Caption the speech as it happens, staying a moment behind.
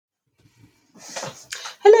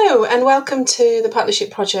Hello and welcome to the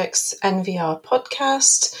Partnership Project's NVR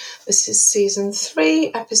Podcast. This is Season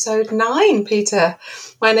 3, Episode 9, Peter.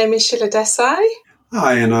 My name is Sheila Desai.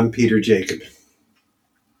 Hi, and I'm Peter Jacob.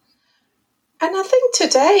 And I think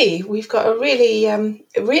today we've got a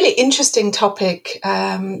really interesting topic,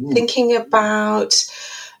 thinking about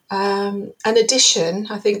an addition.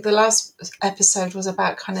 I think the last episode was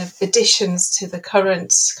about kind of additions to the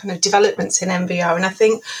current kind of developments in NVR. And I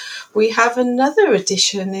think we have another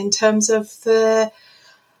addition in terms of the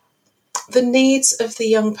needs of the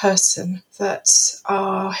young person that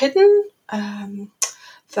are hidden,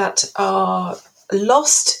 that are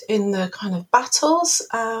lost in the kind of battles.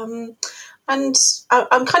 And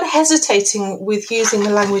I'm kind of hesitating with using the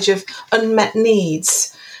language of unmet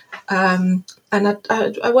needs. And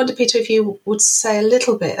I wonder, Peter, if you would say a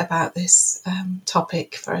little bit about this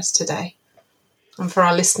topic for us today and for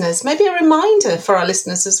our listeners. Maybe a reminder for our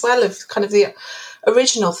listeners as well of kind of the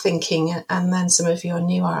original thinking and then some of your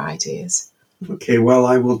newer ideas. Okay, well,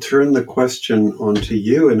 I will turn the question on to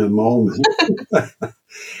you in a moment.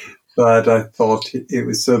 But I thought it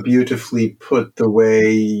was so beautifully put the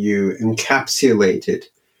way you encapsulated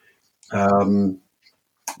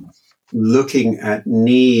looking at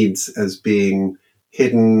needs as being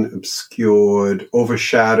hidden, obscured,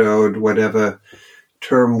 overshadowed, whatever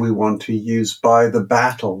term we want to use, by the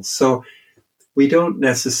battle. So we don't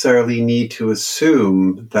necessarily need to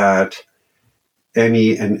assume that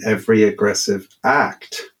any and every aggressive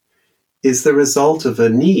act is the result of a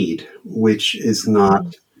need which is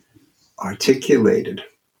not articulated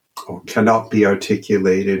or cannot be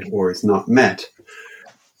articulated or is not met.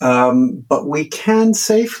 But we can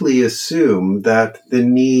safely assume that the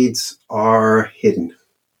needs are hidden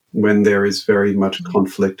when there is very much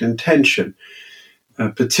conflict and tension,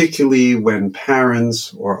 particularly when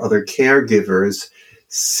parents or other caregivers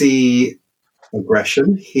see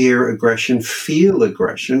aggression, hear aggression, feel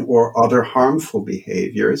aggression, or other harmful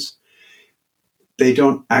behaviors. They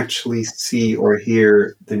don't actually see or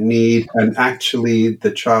hear the need, and actually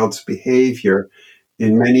the child's behavior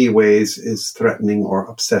in many ways is threatening or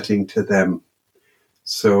upsetting to them.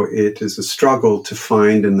 So it is a struggle to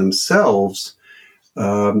find in themselves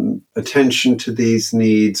attention to these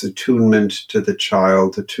needs, attunement to the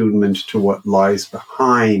child, attunement to what lies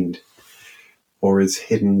behind or is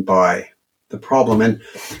hidden by the problem. And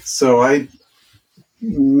so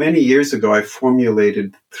many years ago, I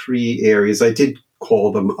formulated 3 areas. I did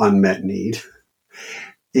call them unmet need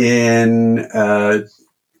in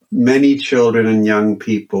many children and young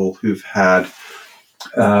people who've had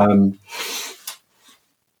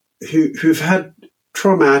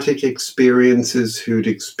traumatic experiences, who'd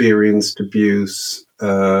experienced abuse,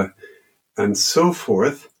 and so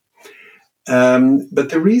forth. But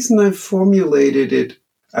the reason I formulated it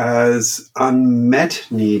as unmet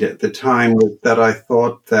need at the time was that I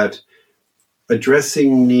thought that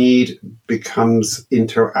addressing need becomes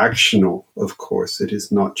interactional, of course. It is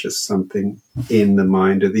not just something in the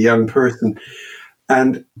mind of the young person.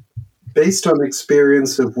 And based on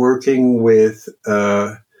experience of working with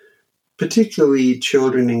particularly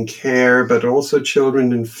children in care, but also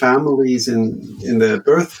children in families, in the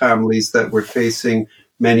birth families that were facing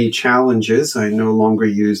many challenges, I no longer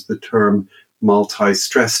use the term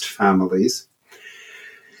multi-stressed families,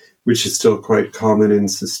 which is still quite common in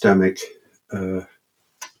systemic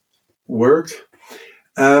work.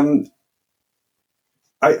 I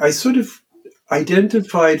sort of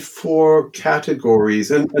identified 4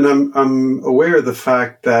 categories, and I'm aware of the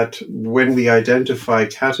fact that when we identify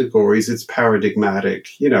categories, it's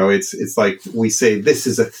paradigmatic. You know, it's like we say this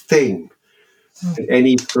is a thing. And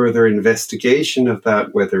any further investigation of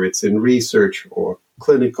that, whether it's in research or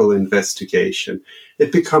clinical investigation,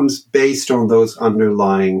 it becomes based on those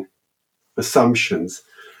underlying assumptions.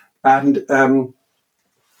 And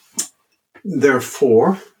there are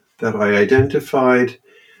 4 that I identified,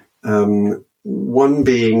 one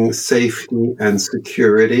being safety and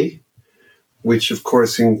security, which of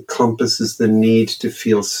course encompasses the need to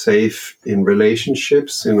feel safe in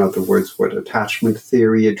relationships, in other words, what attachment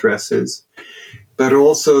theory addresses, but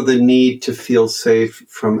also the need to feel safe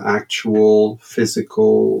from actual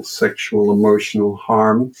physical, sexual, emotional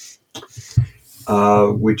harm,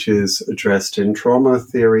 which is addressed in trauma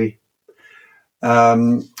theory. A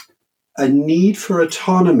need for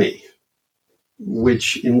autonomy,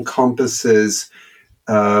 which encompasses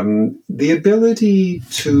the ability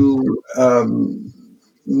to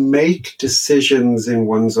make decisions in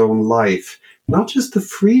one's own life, not just the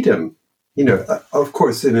freedom, of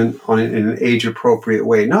course, in an age-appropriate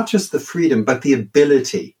way, not just the freedom, but the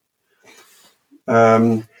ability.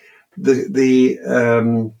 The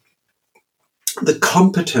the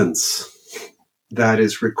competence that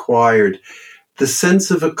is required, the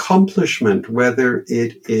sense of accomplishment, whether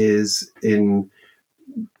it is in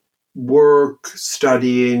work,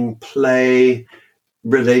 studying, play,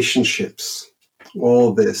 relationships,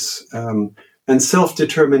 all this. And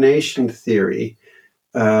self-determination theory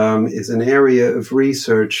is an area of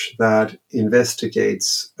research that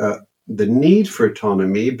investigates the need for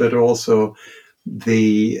autonomy, but also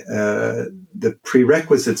the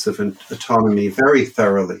prerequisites of autonomy very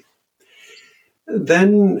thoroughly.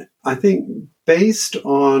 Then I think based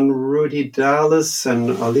on Rudy Dallas and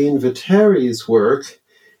Aline Vitteri's work,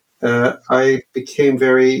 I became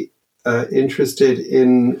very interested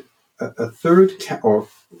in a third or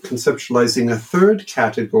conceptualizing a third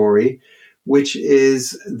category, which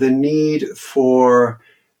is the need for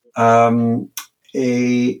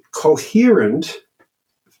a coherent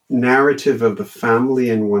narrative of the family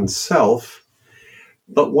and oneself,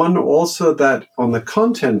 but one also that on the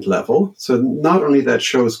content level, so not only that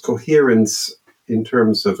shows coherence in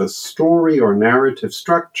terms of a story or narrative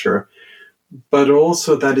structure, but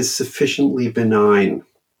also that is sufficiently benign,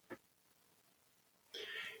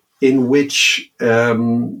 in which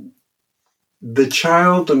the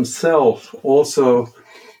child himself also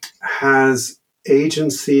has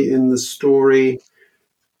agency in the story,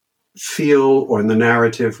 or in the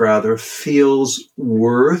narrative rather, feels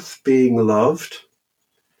worth being loved,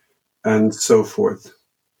 and so forth.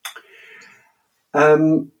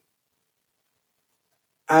 And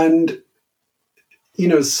you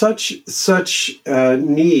know, such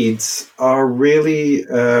needs are really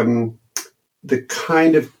the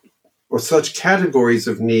kind of, or such categories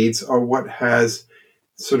of needs are what has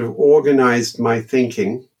sort of organized my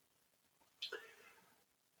thinking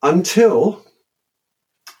until,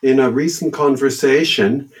 in a recent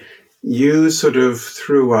conversation, you sort of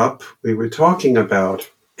threw up, we were talking about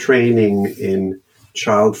training in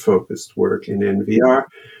child-focused work in NVR,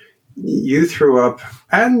 you threw up,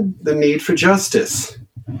 and the need for justice.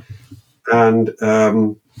 And,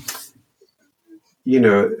 you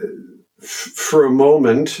know, for a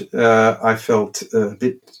moment, I felt a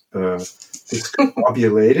bit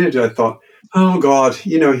discombobulated. I thought, oh God,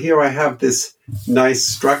 you know, here I have this nice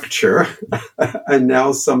structure and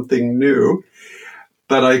now something new.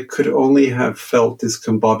 But I could only have felt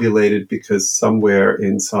discombobulated because somewhere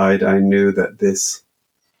inside I knew that this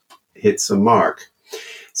hits a mark.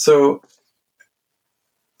 So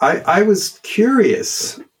I was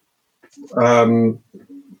curious, and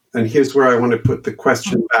here's where I want to put the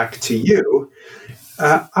question back to you.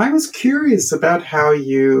 I was curious about how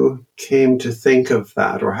you came to think of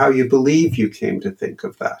that, or how you believe you came to think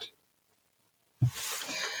of that.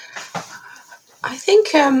 I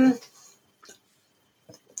think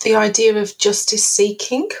the idea of justice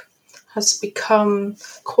seeking has become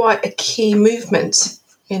quite a key movement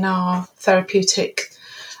in our therapeutic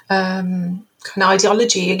kind of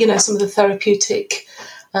ideology. You know, some of the therapeutic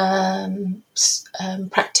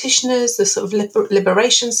practitioners, the sort of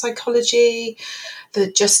liberation psychology,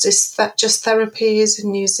 the just therapies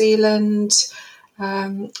in New Zealand,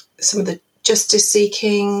 some of the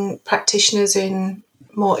justice-seeking practitioners in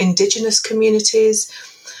more Indigenous communities.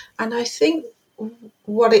 And I think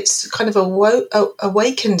what it's kind of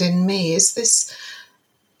awakened in me is this,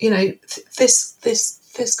 you know,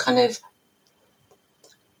 this kind of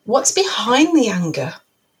what's behind the anger,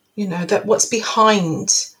 you know, that what's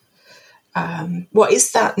behind, what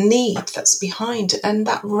is that need that's behind, and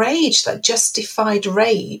that rage, that justified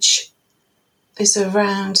rage, is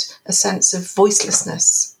around a sense of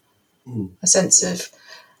voicelessness, a sense of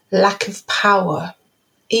lack of power,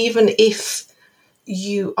 even if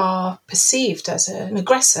you are perceived as an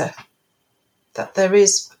aggressor, that there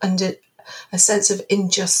is under a sense of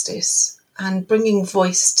injustice, and bringing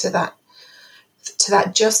voice to that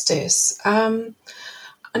justice. And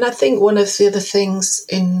I think one of the other things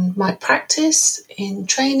in my practice, in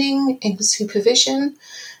training, in supervision,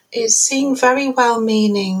 is seeing very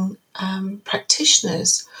well-meaning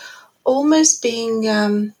practitioners almost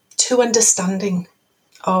being too understanding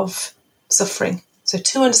of suffering. So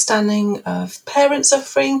too understanding of parent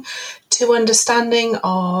suffering, too understanding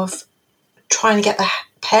of trying to get the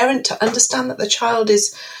parent to understand that the child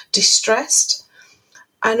is distressed.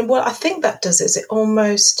 And what I think that does is it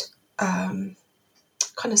almost kind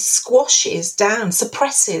of squashes down,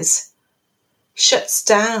 suppresses, shuts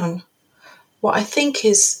down what I think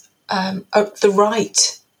is the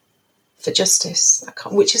right for justice,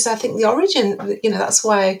 which is, I think, the origin. You know, that's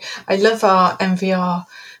why I love our NVR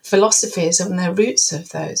philosophies, and the roots of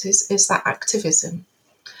those is that activism.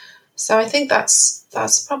 So I think that's I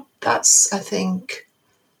think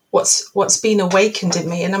what's been awakened in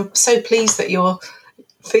me. And I'm so pleased that you're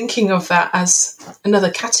thinking of that as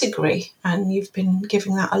another category, and you've been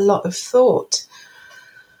giving that a lot of thought.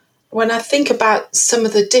 When I think about some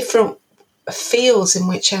of the different fields in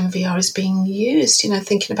which NVR is being used,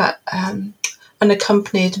 thinking about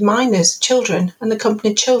unaccompanied minors,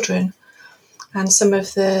 unaccompanied children, and some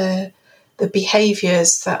of the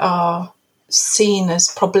behaviours that are seen as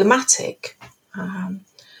problematic, and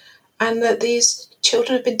that these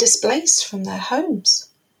children have been displaced from their homes.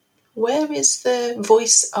 Where is the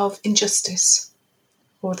voice of injustice,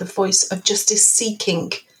 or the voice of justice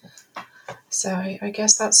seeking? So I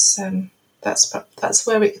guess that's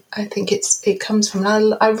where I think it comes from.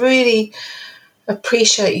 I really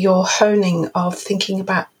appreciate your honing of thinking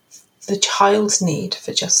about the child's need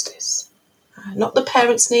for justice, not the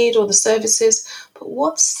parent's need or the services, but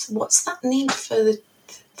what's that need for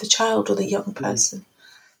the child or the young person.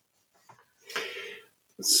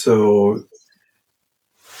 So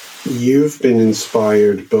you've been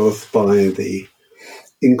inspired both by the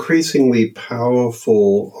increasingly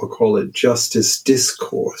powerful, I'll call it justice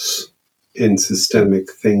discourse in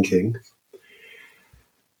systemic thinking,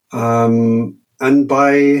 and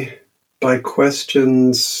by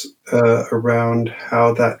questions around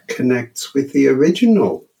how that connects with the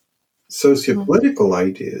original sociopolitical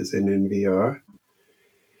ideas in NVR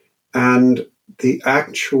and the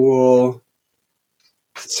actual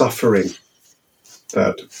suffering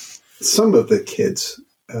that some of the kids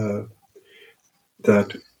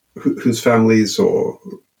whose families or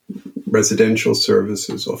residential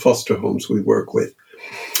services or foster homes we work with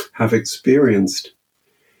have experienced.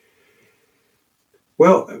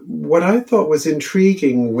 Well, what I thought was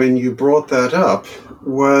intriguing when you brought that up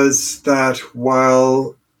was that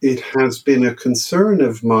while it has been a concern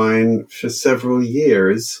of mine for several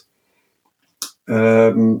years,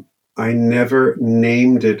 I never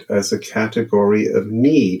named it as a category of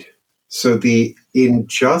need. So the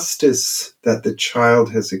injustice that the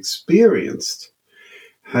child has experienced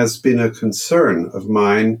has been a concern of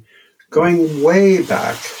mine going way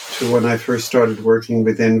back to when I first started working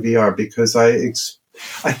with NVR, because I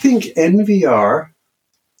think NVR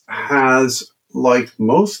has, like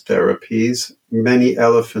most therapies, many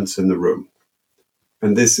elephants in the room.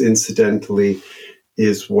 And this, incidentally,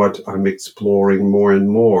 is what I'm exploring more and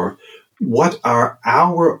more. What are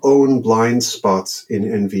our own blind spots in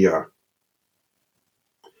NVR?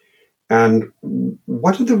 And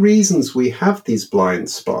what are the reasons we have these blind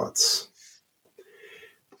spots?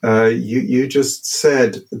 You just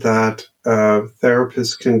said that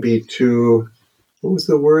therapists can be too, what was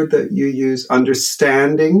the word that you used?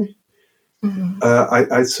 Understanding. Mm-hmm.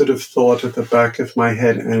 I sort of thought at the back of my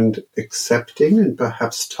head, and accepting and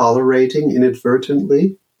perhaps tolerating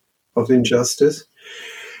inadvertently of injustice.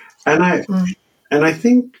 And I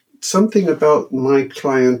think something about my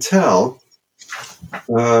clientele,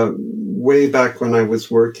 way back when I was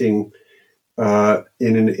working in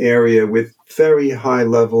an area with very high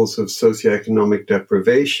levels of socioeconomic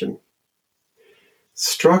deprivation,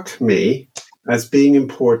 struck me as being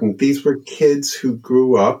important. These were kids who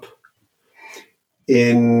grew up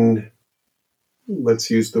in, let's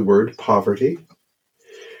use the word, poverty,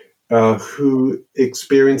 who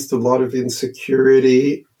experienced a lot of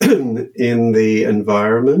insecurity in the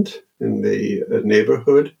environment, in the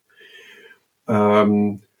neighborhood,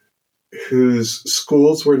 whose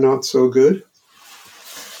schools were not so good,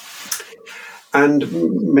 and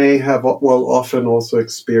may have, often also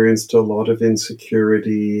experienced a lot of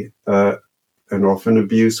insecurity and often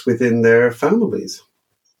abuse within their families,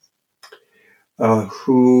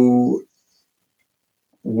 who'd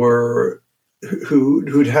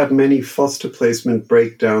had many foster placement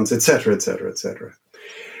breakdowns, etc., etc., etc.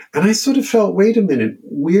 And I sort of felt, wait a minute,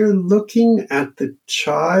 we're looking at the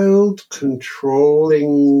child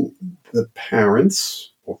controlling the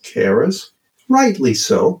parents or carers, rightly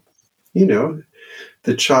so.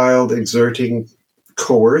 The child exerting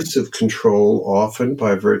coercive control often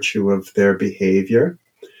by virtue of their behavior,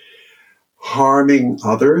 harming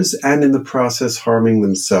others, and in the process harming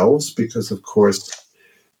themselves, because, of course,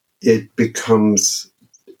 it becomes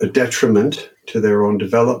a detriment to their own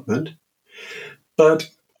development. But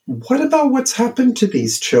what about what's happened to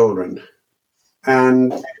these children?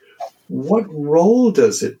 And what role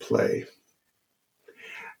does it play?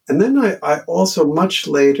 And then I also, much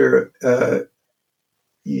later,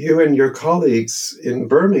 you and your colleagues in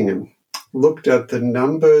Birmingham looked at the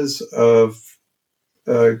numbers of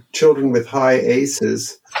children with high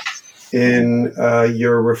ACEs in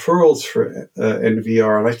your referrals for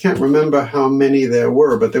NVR. And I can't remember how many there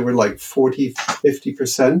were, but they were like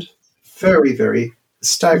 40-50%. Very, very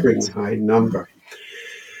staggering high number.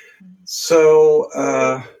 So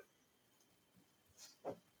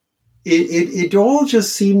it all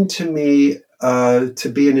just seemed to me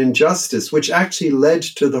to be an injustice, which actually led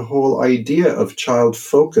to the whole idea of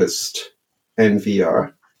child-focused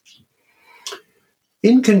NVR,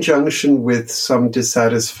 in conjunction with some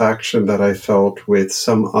dissatisfaction that I felt with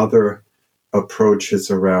some other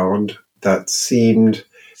approaches around that seemed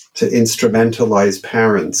to instrumentalize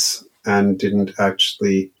parents and didn't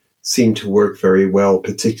actually seem to work very well,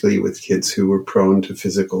 particularly with kids who were prone to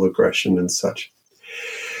physical aggression and such.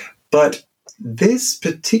 But this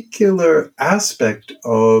particular aspect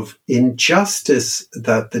of injustice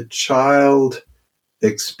that the child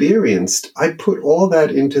experienced, I put all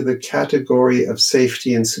that into the category of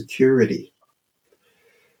safety and security.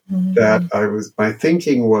 Mm-hmm. My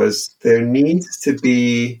thinking was there needs to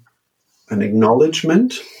be an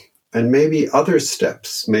acknowledgement and maybe other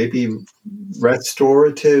steps, maybe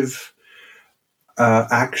restorative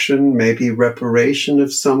action, maybe reparation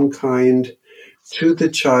of some kind to the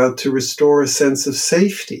child to restore a sense of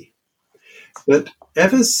safety. But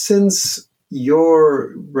ever since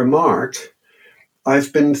your remark,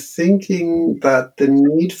 I've been thinking that the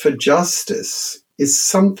need for justice is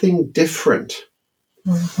something different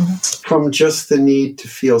from just the need to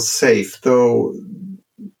feel safe, though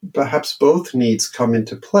perhaps both needs come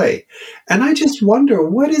into play. And I just wonder,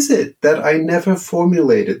 what is it that I never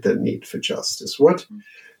formulated the need for justice? What,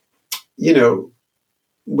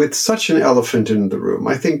 with such an elephant in the room,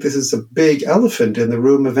 I think this is a big elephant in the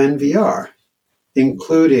room of NVR,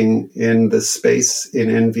 including in the space in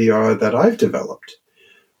NVR that I've developed.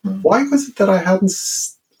 Why was it that I hadn't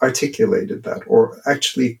articulated that or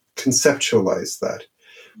actually conceptualized that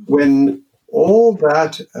when all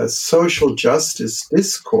that social justice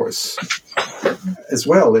discourse, as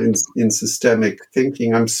well in systemic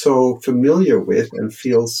thinking, I'm so familiar with and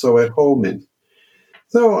feel so at home in?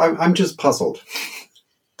 So I'm just puzzled.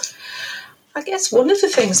 I guess one of the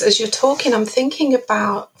things, as you're talking, I'm thinking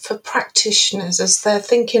about for practitioners as they're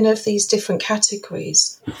thinking of these different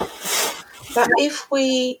categories, that if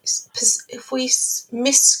we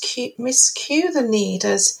miscue the need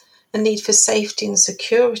as a need for safety and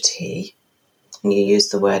security, and you use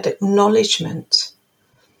the word acknowledgement,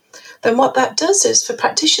 then what that does is for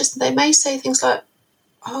practitioners, they may say things like,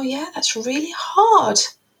 oh yeah, that's really hard.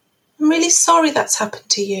 I'm really sorry that's happened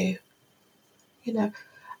to you.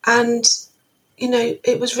 And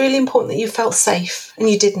it was really important that you felt safe and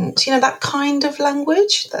you didn't. That kind of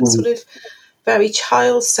language, that sort of very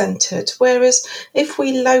child-centered. Whereas if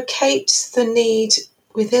we locate the need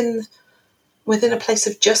within a place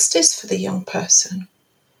of justice for the young person,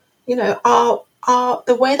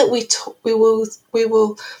 the way that we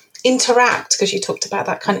will interact, because you talked about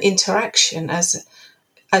that kind of interaction as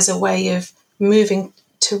a way of moving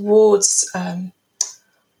towards, to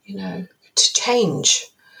change.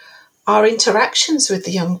 Our interactions with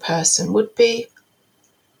the young person would be,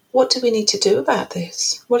 what do we need to do about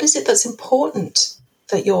this? What is it that's important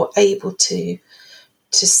that you're able to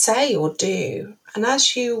say or do? And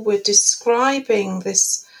as you were describing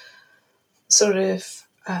this sort of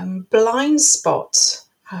blind spot,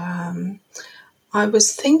 I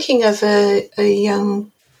was thinking of a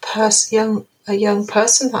young person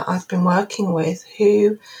that I've been working with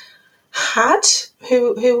who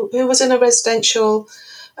was in a residential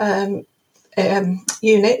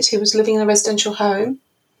unit. He was living in a residential home,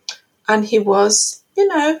 and he was,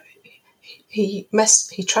 he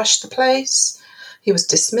trashed the place. He was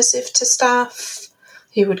dismissive to staff.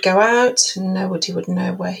 He would go out and nobody would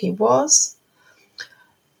know where he was.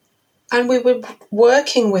 And we were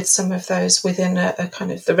working with some of those within a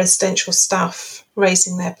kind of the residential staff,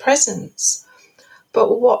 raising their presence.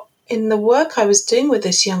 But what in the work I was doing with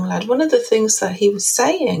this young lad, one of the things that he was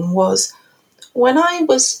saying was, when I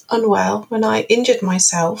was unwell, when I injured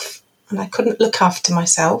myself and I couldn't look after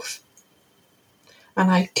myself, and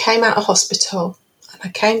I came out of hospital and I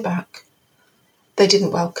came back, they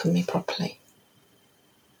didn't welcome me properly.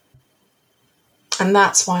 And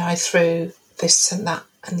that's why I threw this and that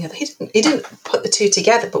and the other. He didn't put the two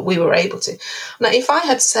together, but we were able to. Now, if I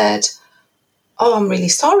had said, oh, I'm really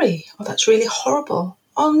sorry, oh, that's really horrible.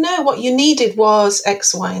 Oh, no, what you needed was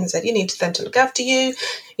X, Y, and Z. You needed them to look after you.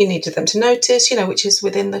 You needed them to notice, which is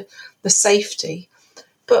within the safety.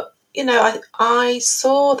 But, I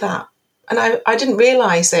saw that, and I didn't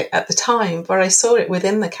realise it at the time, but I saw it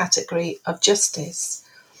within the category of justice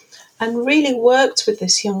and really worked with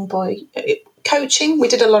this young boy. Coaching, we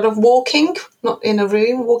did a lot of walking, not in a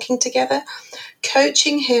room, walking together,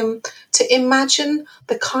 coaching him to imagine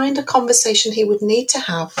the kind of conversation he would need to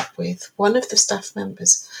have with one of the staff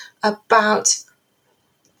members about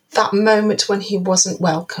that moment when he wasn't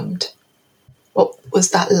welcomed What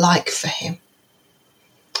was that like for him?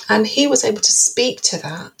 And he was able to speak to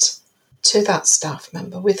that staff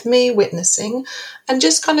member with me witnessing and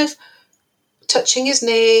just kind of touching his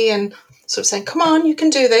knee and sort of saying, come on, you can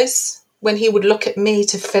do this. When he would look at me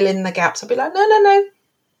to fill in the gaps, I'd be like, no,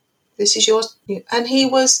 this is yours.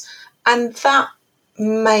 And that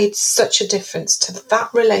made such a difference to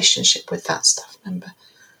that relationship with that staff member.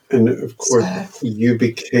 And of course, you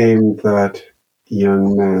became that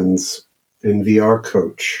young man's NVR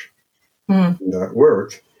coach in that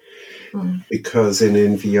work, because in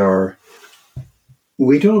NVR,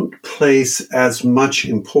 we don't place as much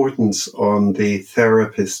importance on the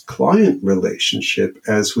therapist-client relationship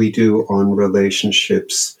as we do on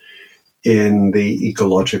relationships in the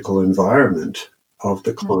ecological environment of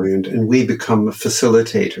the client, and we become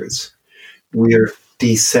facilitators. We're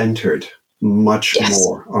decentered much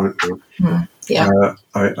more, aren't we? Yeah.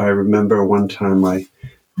 I remember one time I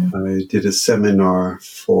did a seminar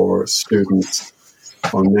for students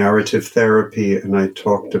on narrative therapy, and I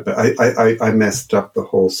talked about, I messed up the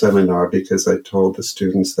whole seminar because I told the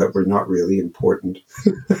students that we're not really important.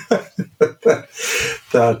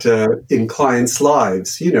 that in clients'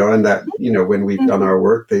 lives, and that, when we've done our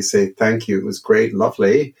work, they say, thank you, it was great,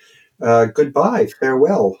 lovely, goodbye,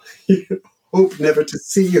 farewell, hope never to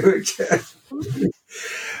see you again.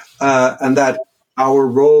 And that our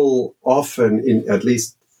role often, at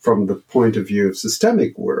least from the point of view of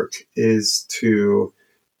systemic work, is to,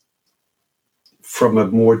 from a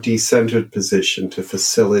more decentered position, to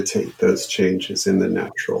facilitate those changes in the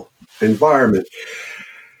natural environment.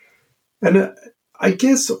 And I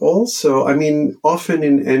guess also, often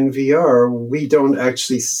in NVR, we don't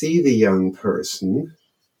actually see the young person.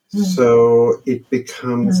 So it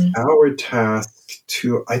becomes our task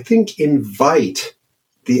to, I think, invite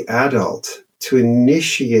the adult to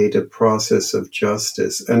initiate a process of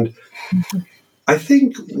justice. And I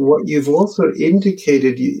think what you've also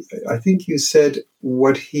indicated, I think you said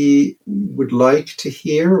what he would like to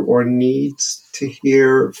hear or needs to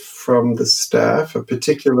hear from the staff, a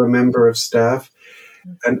particular member of staff.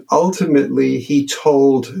 And ultimately, he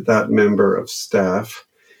told that member of staff,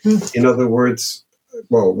 in other words,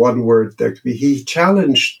 well, one word there could be, he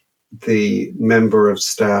challenged the member of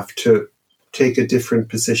staff to take a different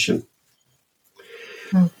position.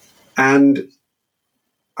 And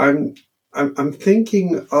I'm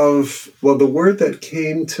thinking of, well, the word that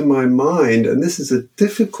came to my mind, and this is a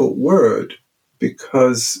difficult word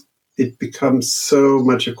because it becomes so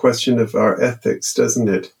much a question of our ethics, doesn't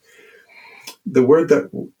it? The word that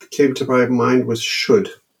came to my mind was should.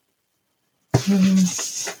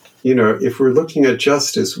 If we're looking at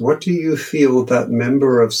justice, what do you feel that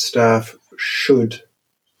member of staff should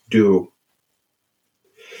do?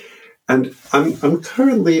 And I'm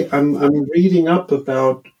currently reading up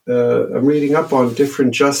about I'm reading up on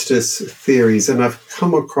different justice theories, and I've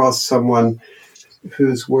come across someone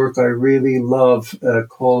whose work I really love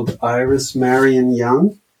called Iris Marion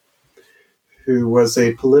Young, who was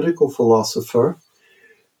a political philosopher,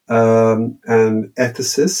 an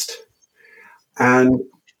ethicist, and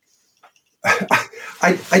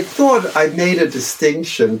I thought I made a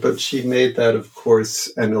distinction, but she made that, of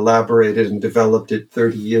course, and elaborated and developed it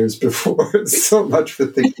 30 years before. So much for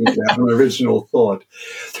thinking that an original thought.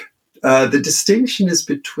 The distinction is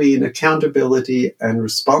between accountability and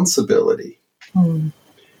responsibility.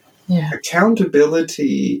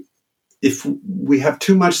 Accountability, if we have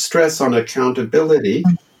too much stress on accountability,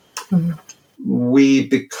 we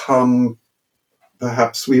become,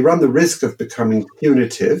 perhaps we run the risk of becoming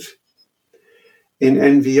punitive. In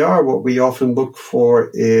NVR, what we often look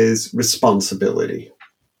for is responsibility.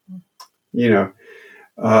 What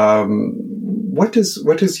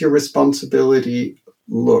does your responsibility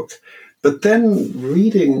look? But then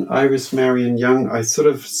reading Iris Marion Young, I sort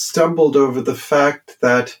of stumbled over the fact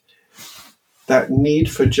that that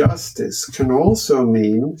need for justice can also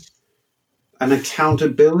mean an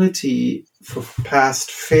accountability for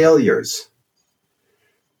past failures.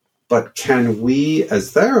 But can we,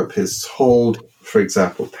 as therapists, hold, for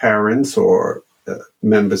example, parents or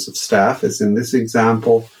members of staff, as in this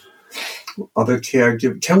example, other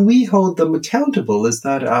caregivers, can we hold them accountable? Is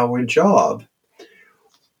that our job?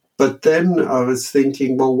 But then I was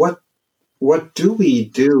thinking, well, what do we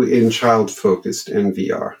do in child-focused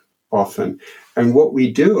NVR often? And what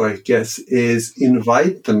we do, I guess, is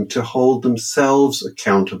invite them to hold themselves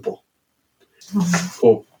accountable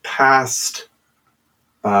for past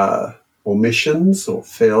omissions or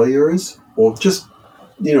failures, or just,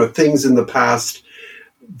 things in the past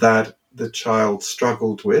that the child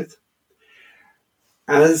struggled with,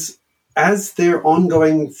 as as their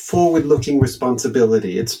ongoing forward-looking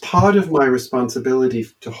responsibility. It's part of my responsibility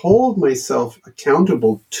to hold myself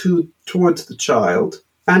accountable towards the child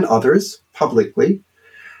and others publicly,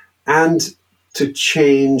 and to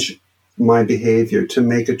change my behavior, to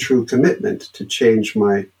make a true commitment to change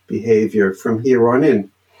my behavior from here on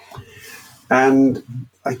in. And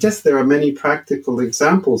I guess there are many practical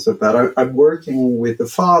examples of that. I'm working with a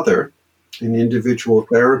father in individual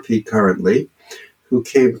therapy currently, who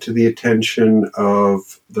came to the attention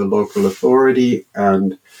of the local authority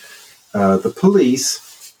and the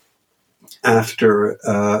police after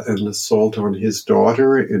an assault on his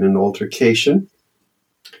daughter in an altercation.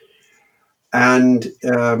 And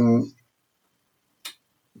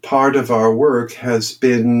part of our work has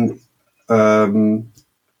been the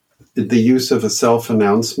use of a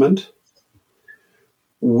self-announcement,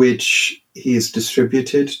 which he's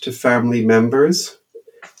distributed to family members.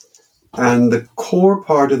 And the core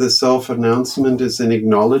part of the self-announcement is an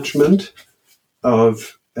acknowledgement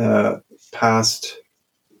of past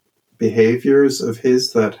behaviors of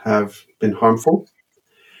his that have been harmful,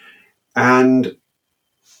 and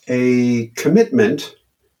a commitment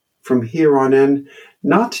from here on in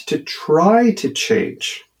not to try to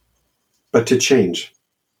change, but to change.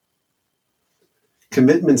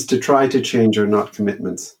 Commitments to try to change are not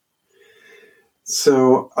commitments.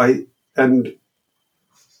 So I'm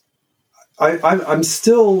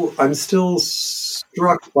still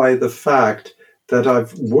struck by the fact that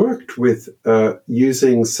I've worked with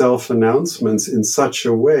using self-announcements in such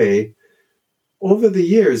a way over the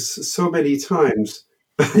years so many times,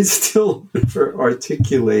 but I still never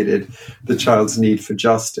articulated the child's need for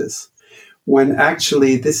justice. When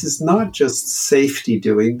actually this is not just safety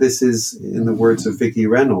doing, this is, in the words of Vicki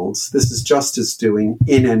Reynolds, this is justice doing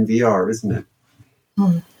in NVR, isn't it?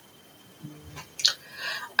 Mm.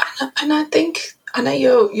 And I think, I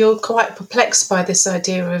know you're quite perplexed by this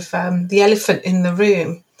idea of the elephant in the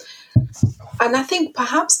room. And I think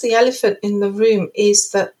perhaps the elephant in the room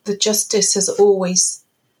is that the justice has always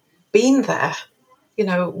been there,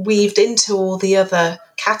 weaved into all the other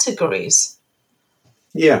categories.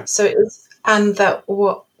 Yeah. So it is, and that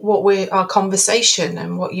our conversation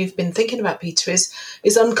and what you've been thinking about, Peter,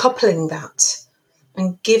 is uncoupling that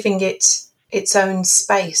and giving it its own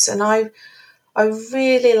space. And I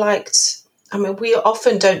really liked, we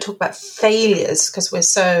often don't talk about failures because we're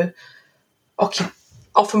so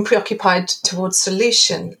often preoccupied towards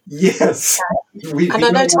solution. Yes. And I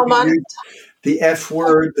know Tom, the F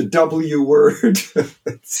word, the W word.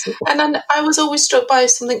 And I was always struck by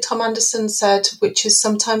something Tom Anderson said, which is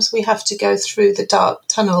sometimes we have to go through the dark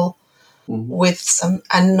tunnel with some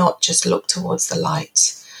and not just look towards the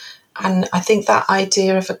light. And I think that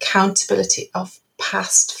idea of accountability of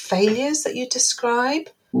past failures that you describe,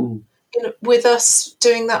 with us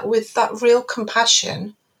doing that with that real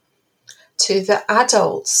compassion to the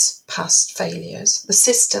adults' past failures, the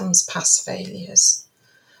system's past failures,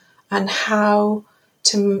 and how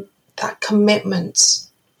to that commitment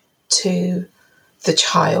to the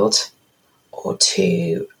child or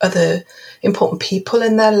to other important people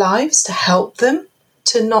in their lives to help them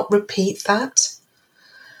to not repeat that.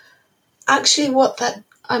 Actually, what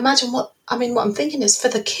I'm thinking is for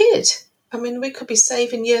the kid. We could be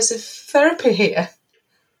saving years of therapy here.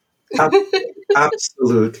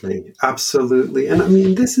 Absolutely.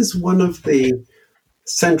 And this is one of the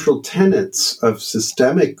central tenets of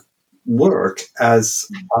systemic work, as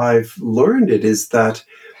I've learned it, is that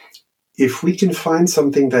if we can find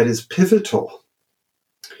something that is pivotal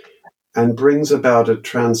and brings about a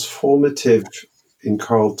transformative, in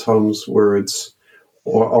Carl Tom's words,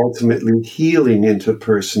 or ultimately healing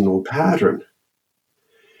interpersonal pattern,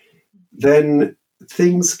 then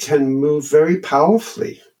things can move very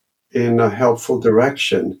powerfully in a helpful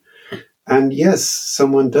direction. And yes,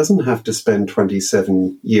 someone doesn't have to spend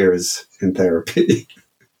 27 years in therapy.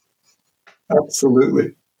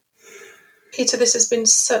 Absolutely. Peter, this has been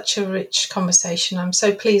such a rich conversation. I'm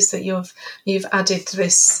so pleased that you've added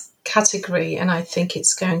this category, and I think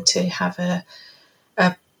it's going to have a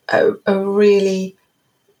really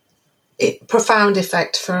profound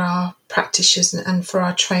effect for our practitioners and for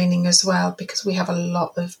our training as well, because we have a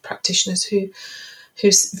lot of practitioners who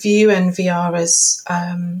view NVR as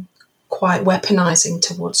quite weaponizing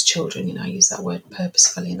towards children. I use that word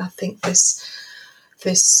purposefully, and I think this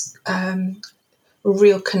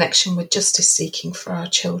real connection with justice seeking for our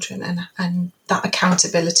children and that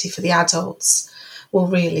accountability for the adults will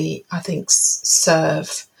really, I think,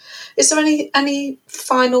 serve. Is there any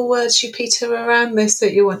final words, you, Peter, around this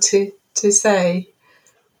that you want to say?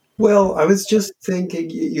 Well, I was just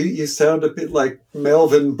thinking you sound a bit like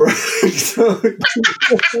Melvin Bragg. So in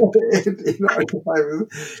our time.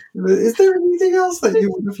 Is there anything else that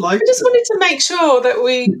you would have liked? I just wanted to make sure that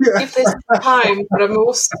we give this time, but I'm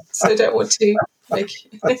also don't want to make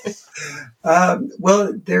it.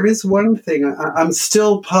 Well, there is one thing. I'm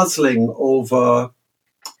still puzzling over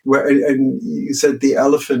where, and you said the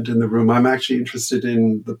elephant in the room. I'm actually interested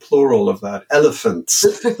in the plural of that, elephants.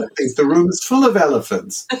 I think the room is full of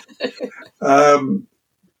elephants.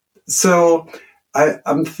 So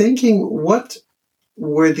I'm thinking, what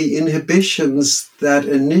were the inhibitions that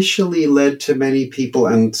initially led to many people,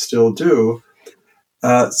 and still do,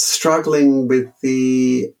 struggling with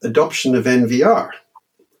the adoption of NVR?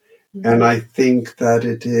 And I think that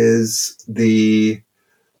it is the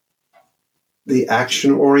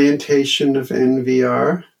action orientation of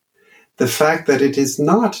NVR, the fact that it is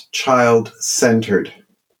not child-centered.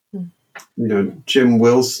 Jim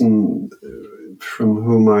Wilson, from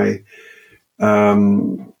whom I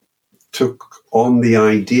took on the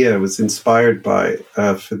idea, was inspired by,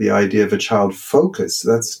 for the idea of a child focus.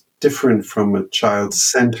 That's different from a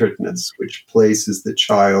child-centeredness, which places the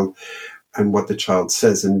child and what the child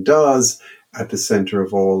says and does at the center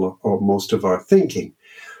of all or most of our thinking.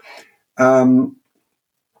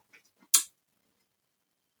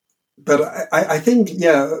 But I think,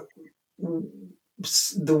 the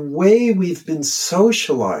way we've been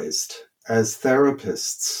socialized as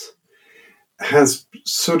therapists has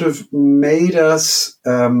sort of made us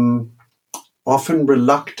often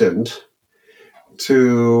reluctant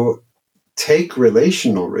to take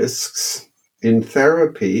relational risks in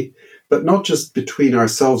therapy, but not just between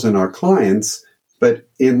ourselves and our clients, but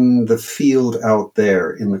in the field out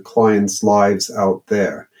there, in the clients' lives out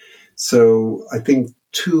there. So I think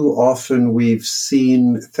too often we've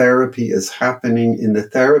seen therapy as happening in the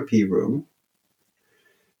therapy room,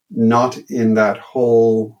 not in that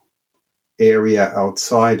whole area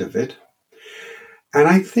outside of it. And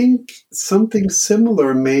I think something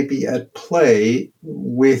similar may be at play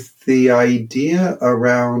with the idea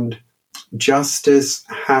around justice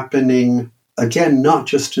happening, again, not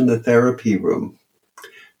just in the therapy room,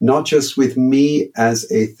 not just with me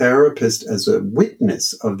as a therapist, as a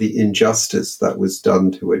witness of the injustice that was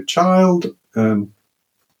done to a child, or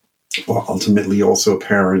ultimately also a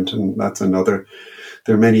parent, and that's another,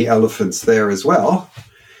 there are many elephants there as well.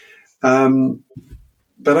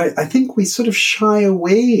 But I think we sort of shy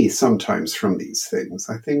away sometimes from these things.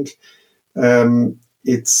 I think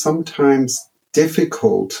it's sometimes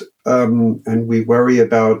difficult, and we worry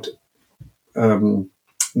about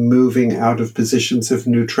moving out of positions of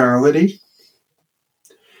neutrality,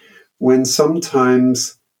 when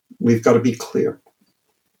sometimes we've got to be clear.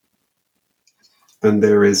 And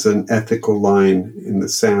there is an ethical line in the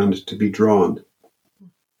sand to be drawn.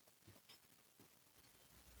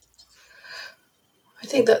 I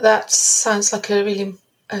think that sounds like a really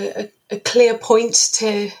a clear point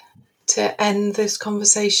to end this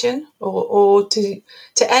conversation, or to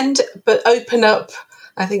end, but open up,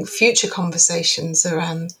 I think, future conversations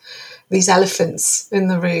around these elephants in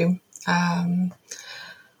the room.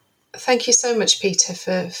 Thank you so much, Peter,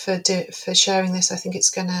 for sharing this. I think it's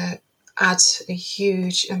going to add a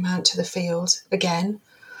huge amount to the field again.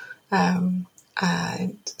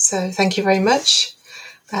 So thank you very much.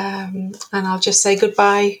 And I'll just say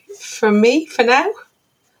goodbye from me for now.